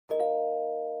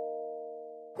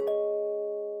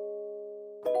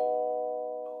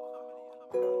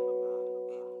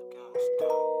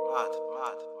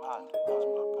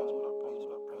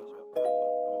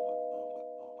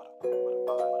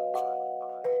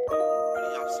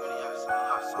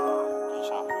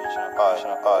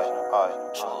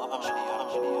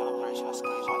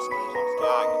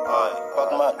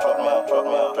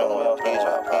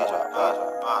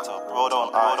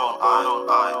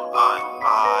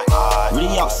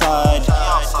Really outside,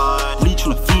 really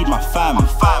trying to feed my fam.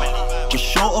 Just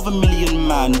short of $1 million,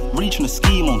 man. Really trying to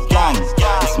scheme on gang.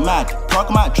 It's mad. Plug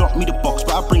might drop me the box,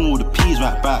 but I bring all the peas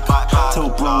right back. Tell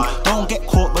bro, don't get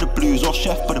caught by the blues or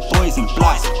chef by the boys in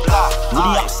black.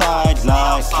 Really outside,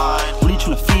 like, really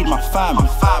trying to feed my fam.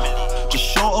 Just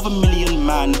short of $1 million,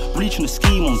 man. Really trying to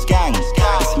scheme on gang.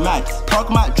 It's mad. Plug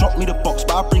might drop me the box,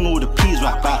 but I bring all the peas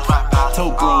right back.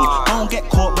 Tell bro, don't get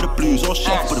caught by the blues or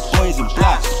chef by the boys in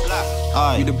black.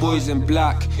 You the boys in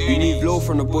black, you need blow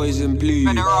from the boys in blue.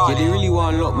 Yeah, they really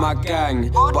wanna lock my gang,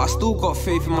 but I still got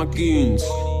faith in my goons.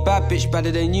 Bad bitch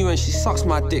better than you, and she sucks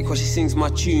my dick while she sings my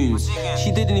tunes.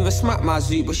 She didn't even smack my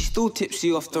zoot, but she still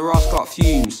tipsy off the rascal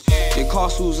fumes. Your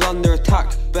castle's under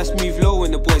attack, best move low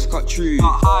when the boys cut true.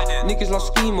 Niggas love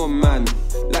scheme on man,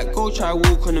 like go try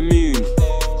walk on the moon.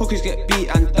 Hookers get beat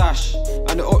and dash,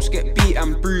 and the ops get beat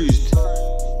and bruised.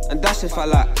 And that's if I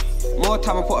lack more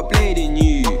time, I put a blade in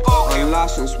you.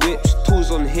 Unlicensed whips, tools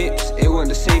on hips, it wasn't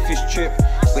the safest trip.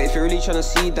 But if you're really trying to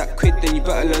see that quid, then you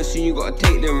better learn soon, you gotta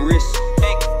take them risks.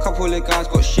 Couple of guys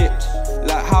got shipped,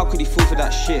 like how could he fall for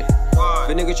that shit?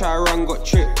 The nigga try to run, got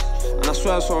tripped, and I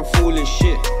swear so I'm fooling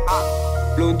shit.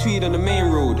 Blowing tweed on the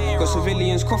main road, got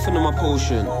civilians coughing on my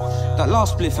potion. That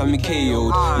last spliff had me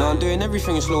KO'd, now I'm doing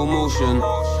everything in slow motion.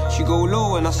 She go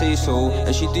low when I say so,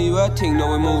 and she do her thing,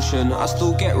 no emotion. I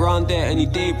still get round there any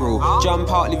day, bro.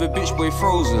 Jump out, leave a bitch boy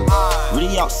frozen.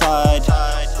 Really outside,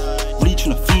 really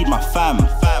trying to feed my fam.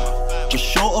 Just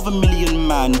short of $1 million,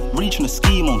 man. Really trying to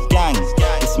scheme on gang.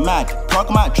 It's mad. Plug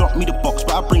might drop me the box,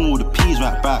 but I bring all the peas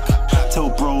right back. Tell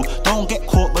bro, don't get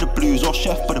caught by the blues or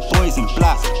chef by the boys in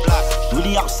black.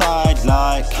 Really outside,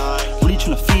 like, really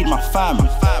trying to feed my fam.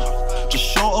 Just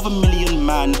short of $1 million,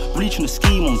 man. Really trying to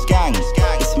scheme on gang.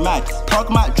 It's mad. Plug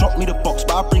might drop me the box,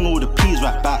 but I bring all the peas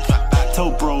right back.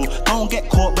 Tell bro, don't get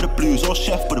caught by the blues or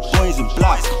chef by the boys in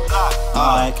black.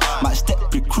 Like, might step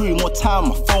through crew, more time on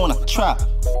my phone, I trap.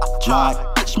 Like,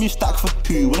 bitch move stack for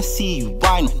poo, wanna see you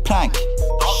whine and plank.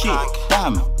 Shit,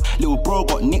 damn, little bro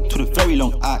got nicked with a very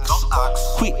long axe.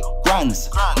 Quick grands,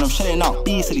 when I'm shelling out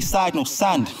bees to the side, no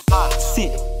sand.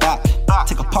 Sit back,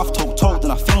 take a puff, talk,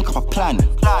 then I think of a plan.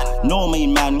 No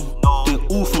main man, do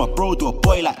it all for my bro, do a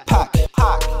boy like Pac.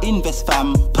 Invest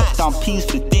fam, put down peas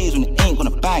for the days when it ain't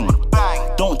gonna bang.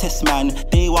 Don't test man,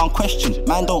 day one question,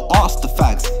 man don't ask the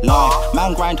fags. Like,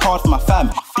 man grind hard for my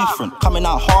fam, different, coming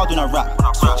out hard when I rap.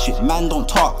 Switch it, man don't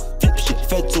talk, flip shit,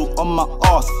 feds all on my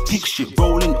ass. Pig shit,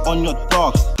 rolling on your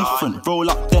dogs, different, roll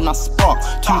up then I spark.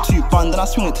 2-2 bun, then I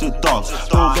swing it to the dogs.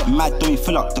 Bro get mad, don't you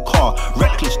fill up the car.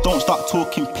 Reckless, don't start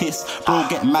talking piss. Bro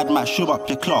get mad, might shove up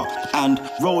the clock. And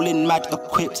rolling mad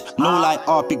equipped, no lie,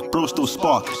 our big bro still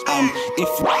spark. And if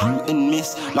you and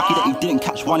miss, lucky that you didn't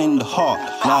catch one in the heart.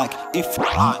 Like, if you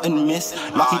and miss,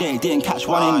 lucky that you didn't catch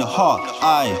one in the heart.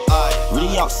 Aye,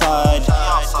 really outside,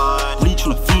 really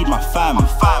trying to feed my fam.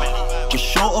 Just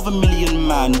short of $1 million,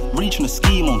 man. Really trying to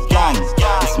scheme on gang.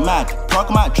 It's mad. Plug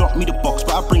might drop me the box,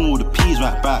 but I bring all the peas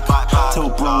right back. Tell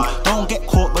bro, don't get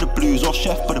caught by the blues or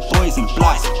chef by the boys in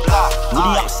black.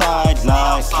 Really outside,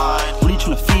 like, really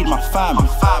trying to feed my fam.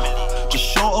 Just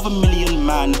short of $1 million,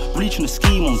 man. Really trying to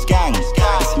scheme on gang.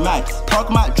 It's mad. Plug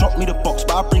might drop me the box,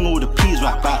 but I bring all the peas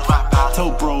right back.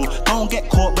 Tell bro, don't get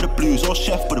caught by the blues or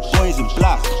chef by the boys in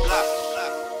black.